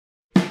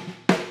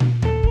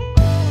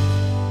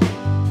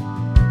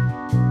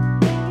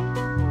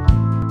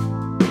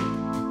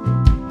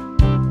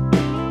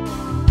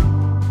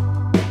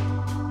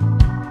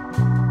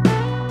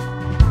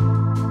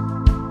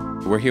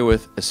We're here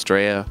with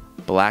Estrella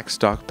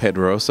Blackstock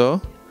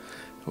Pedroso,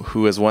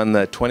 who has won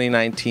the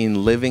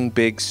 2019 Living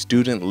Big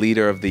Student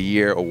Leader of the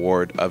Year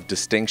Award of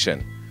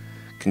Distinction.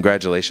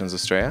 Congratulations,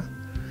 Estrella.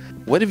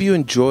 What have you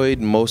enjoyed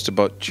most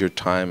about your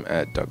time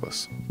at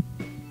Douglas?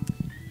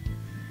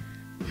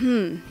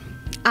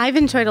 I've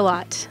enjoyed a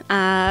lot.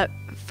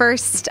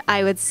 First,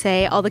 I would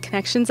say all the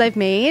connections I've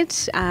made.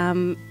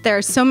 There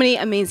are so many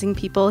amazing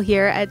people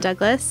here at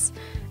Douglas,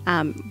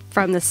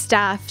 from the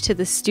staff to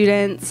the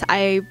students.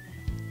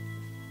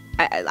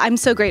 I'm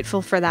so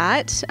grateful for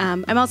that.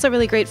 I'm also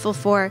really grateful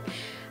for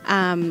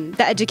the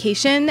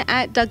education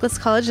at Douglas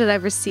College that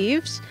I've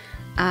received.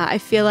 I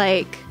feel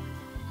like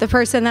the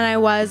person that I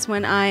was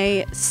when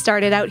I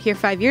started out here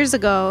 5 years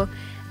ago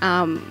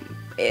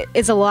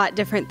is a lot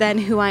different than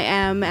who I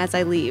am as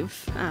I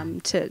leave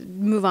to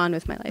move on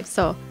with my life.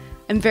 So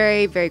I'm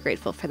very, very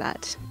grateful for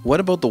that.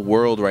 What about the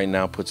world right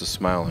now puts a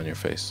smile on your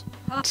face?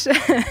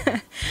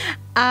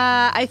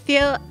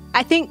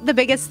 I think the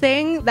biggest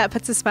thing that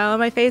puts a smile on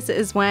my face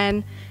is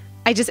when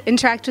I just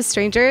interact with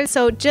strangers.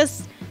 So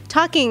just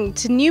talking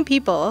to new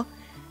people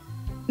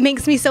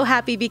makes me so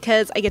happy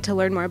because I get to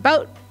learn more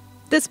about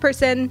this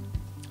person.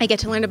 I get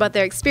to learn about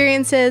their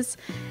experiences,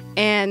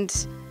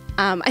 and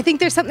I think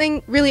there's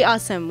something really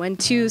awesome when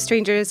two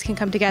strangers can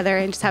come together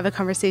and just have a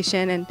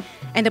conversation and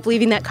end up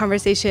leaving that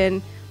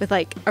conversation with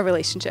like a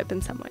relationship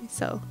in some way.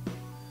 So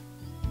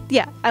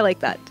yeah, I like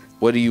that.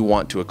 What do you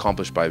want to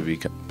accomplish by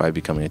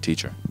becoming a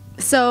teacher?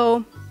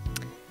 So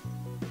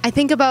I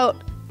think about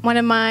one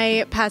of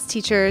my past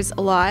teachers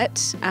a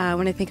lot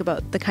when I think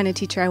about the kind of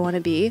teacher I want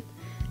to be.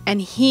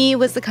 And he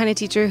was the kind of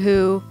teacher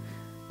who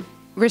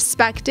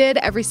respected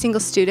every single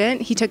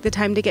student. He took the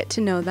time to get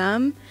to know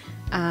them.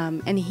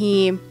 And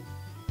he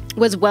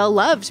was well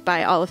loved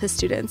by all of his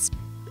students.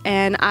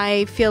 And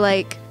I feel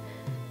like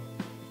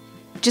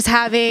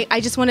I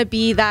just want to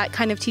be that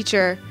kind of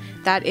teacher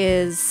that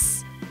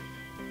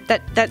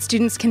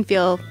students can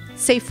feel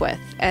safe with.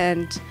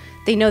 And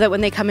they know that when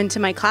they come into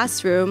my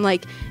classroom,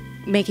 like,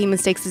 making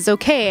mistakes is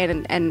okay,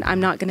 and I'm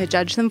not going to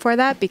judge them for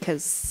that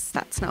because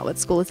that's not what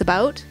school is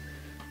about.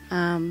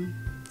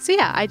 So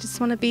yeah, I just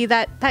want to be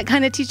that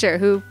kind of teacher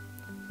who's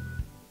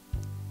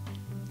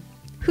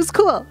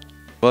cool.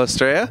 Well,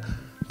 Estrella,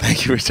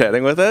 thank you for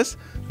chatting with us.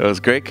 That was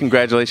great.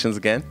 Congratulations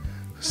again.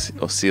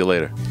 I'll see you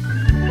later.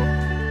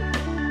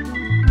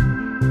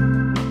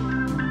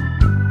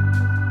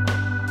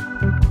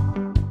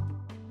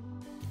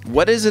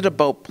 What is it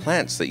about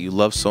plants that you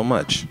love so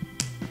much?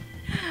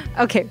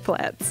 Okay,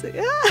 plants.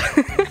 Yeah.